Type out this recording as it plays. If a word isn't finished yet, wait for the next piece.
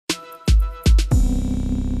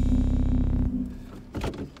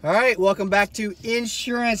All right, welcome back to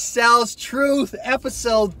Insurance Sells Truth,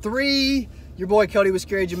 episode 3. Your boy Cody with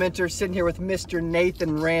Scary Mentor sitting here with Mr.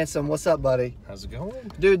 Nathan Ransom. What's up, buddy? How's it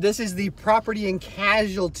going? Dude, this is the property and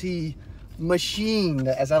casualty machine,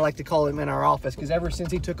 as I like to call him in our office, because ever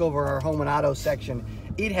since he took over our home and auto section,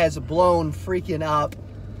 it has blown freaking up.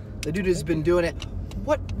 The dude has been doing it.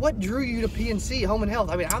 What drew you to PNC, home and health?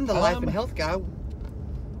 I mean, I'm the life and health guy.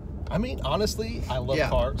 I mean, honestly, I love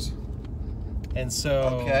cars. And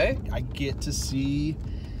so I get to see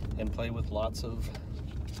and play with lots of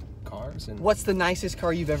cars. And what's the nicest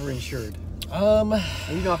car you've ever insured? You don't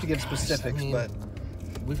have to give specifics, but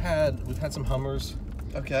we've had some Hummers.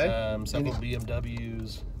 Okay. Several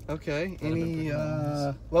BMWs. Okay. Any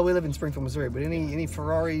well, we live in Springfield, Missouri, but any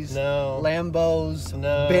Ferraris? No. Lambos?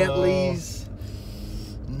 No. Bentleys?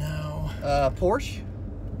 No. Porsche?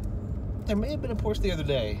 There may have been a Porsche the other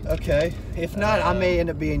day. Okay. If not, I may end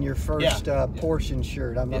up being your first Porsche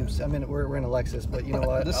insured. We're in a Lexus, but you know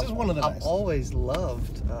what? This is one of the I've nice. always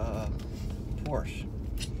loved Porsche.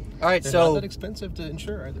 All right, They're so not that expensive to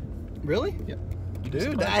insure either. Really? Yep.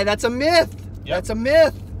 Dude, that's a myth. Yep. That's a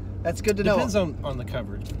myth. That's good to know. Depends on the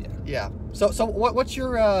coverage. But yeah. So what's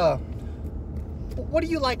your what do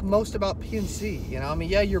you like most about PNC? You know, I mean,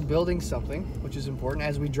 yeah, you're building something, which is important.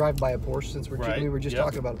 As we drive by a Porsche, since we were just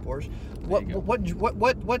talking about a Porsche. What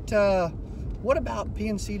about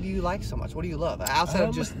PNC do you like so much? What do you love outside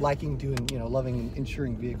of just liking doing, loving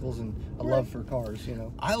insuring vehicles and a love for cars?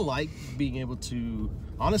 I like being able to.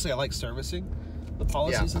 Honestly, I like servicing the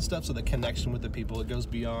policies and stuff. So the connection with the people, it goes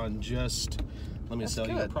beyond just let me sell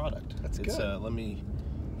you a product. That's good. Let me,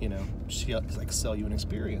 sell you an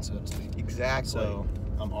experience, so to speak. Exactly. So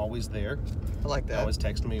I'm always there. I like that. Always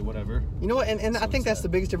text me, whatever. You know what? And I think that's the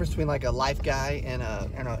biggest difference between like a life guy and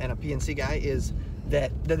a PNC guy is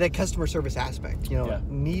that customer service aspect.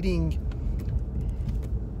 Needing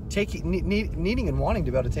and wanting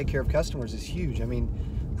to be able to take care of customers is huge. I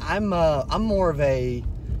mean, I'm more of a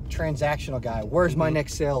transactional guy. Where's my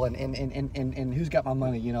next sale and who's got my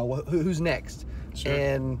money? Who's next? Sure.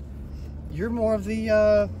 And you're more of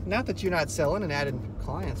the not that you're not selling and adding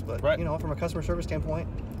clients, but from a customer service standpoint,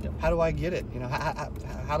 how do I get it?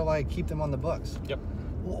 How do I keep them on the books? Yep.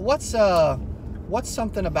 What's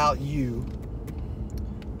something about you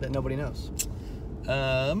that nobody knows?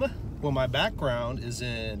 Well, my background is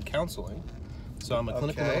in counseling, so I'm a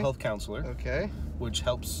clinical mental health counselor. Okay. Which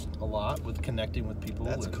helps a lot with connecting with people.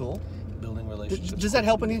 That's cool. Building relationships. Does that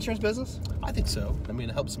help in the insurance business? I think so. I mean,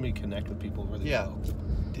 it helps me connect with people really well.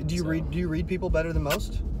 Do you read people better than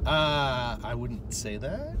most? I wouldn't say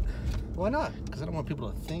that. Why not? Because I don't want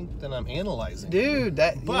people to think that I'm analyzing. Dude,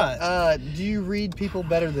 do you read people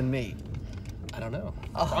better than me? I don't know.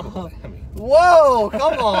 Probably. Whoa,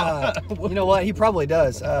 come on. You know what? He probably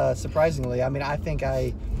does. Surprisingly, I mean, I do think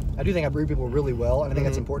I read people really well, and I think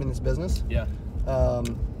that's important in this business. Yeah.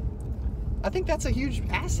 I think that's a huge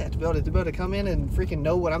asset to be able to come in and freaking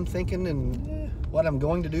know what I'm thinking and what I'm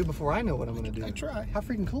going to do before I know what I'm going to do. I try. How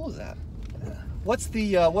freaking cool is that? Yeah. What's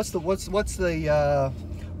the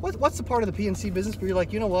part of the PNC business where you're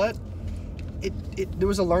like, you know what? There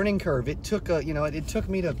was a learning curve. It took it took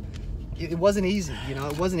me to. It wasn't easy.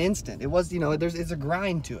 It wasn't instant. It was it's a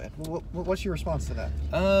grind to it. What's your response to that?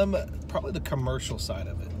 Probably the commercial side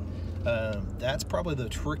of it. That's probably the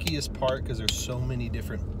trickiest part because there's so many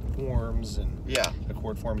different forms and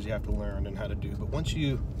accord forms you have to learn and how to do. But once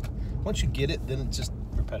you get it, then it's just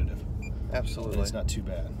repetitive. Absolutely. And it's not too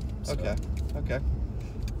bad. So. Okay.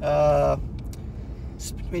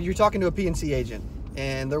 You're talking to a PNC agent,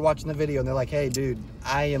 and they're watching the video, and they're like, "Hey, dude,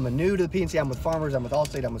 I am new to the PNC. I'm with Farmers. I'm with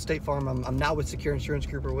Allstate. I'm with State Farm. I'm not with Secure Insurance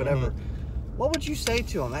Group or whatever." What would you say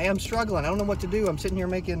to them? Hey, I'm struggling. I don't know what to do. I'm sitting here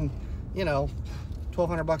making,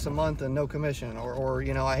 $1,200 a month and no commission, or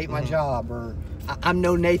I hate my job, or I'm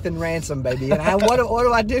no Nathan Ransom, baby. And what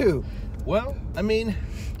do I do? Well, I mean,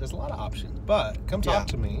 there's a lot of options, but come talk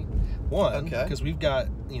to me. One, because we've got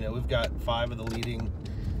 5 of the leading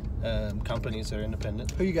companies that are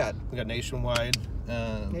independent. Who you got? We got Nationwide.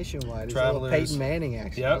 Nationwide. Travelers. Peyton Manning,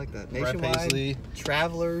 actually. I like that. Nationwide. Paisley.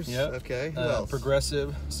 Travelers. Yep. Okay. Who else?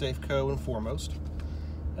 Progressive, Safeco, and Foremost.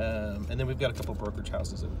 And then we've got a couple brokerage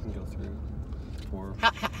houses that we can go through.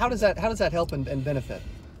 How does that help and benefit?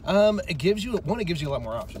 It gives you a lot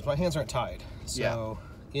more options. My hands aren't tied. So,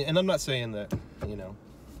 and I'm not saying that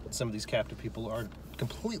some of these captive people are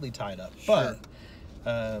completely tied up, but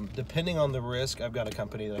depending on the risk, I've got a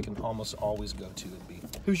company that I can almost always go to and beat.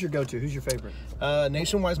 Who's your go-to? Who's your favorite?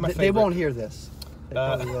 Nationwide's my favorite. They won't hear this.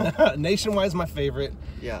 Nationwide's my favorite.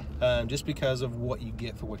 Yeah. Just because of what you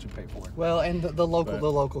get for what you pay for. Well, and the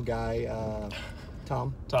local guy,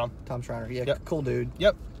 Tom Schreiner. Yeah, Yep. cool dude.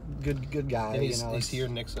 Yep. good guy. And you know, he's here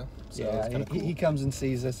in Nixa. So yeah, it's kinda cool. he comes and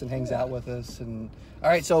sees us and hangs out with us. And all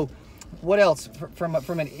right, so what else from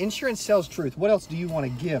an insurance sales truth? What else do you want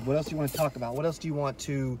to give? What else do you want to talk about? What else do you want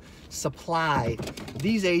to supply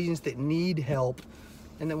these agents that need help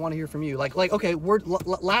and that want to hear from you? Like okay,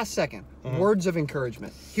 last second, words of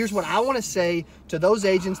encouragement. Here's what I want to say to those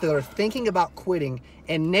agents that are thinking about quitting.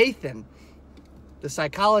 And Nathan, the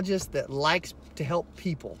psychologist that likes to help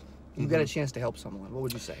people, you've got a chance to help someone. What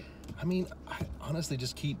would you say? I mean, I honestly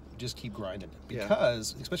just keep grinding,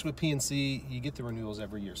 because especially with PNC, you get the renewals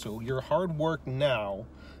every year. So your hard work now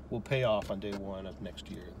will pay off on day one of next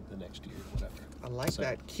year, the next year, whatever. I like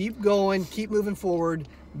that. Keep going, keep moving forward.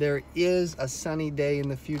 There is a sunny day in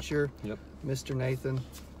the future. Yep. Mr. Nathan,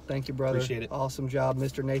 thank you, brother. Appreciate it. Awesome job.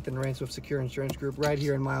 Mr. Nathan Rance with Secure Insurance Group right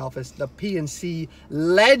here in my office. The PNC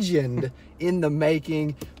legend in the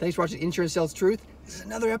making. Thanks for watching Insurance Sales Truth. This is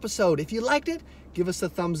another episode. If you liked it, give us a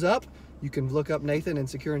thumbs up. You can look up Nathan and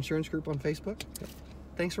Secure Insurance Group on Facebook.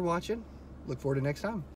 Thanks for watching. Look forward to next time.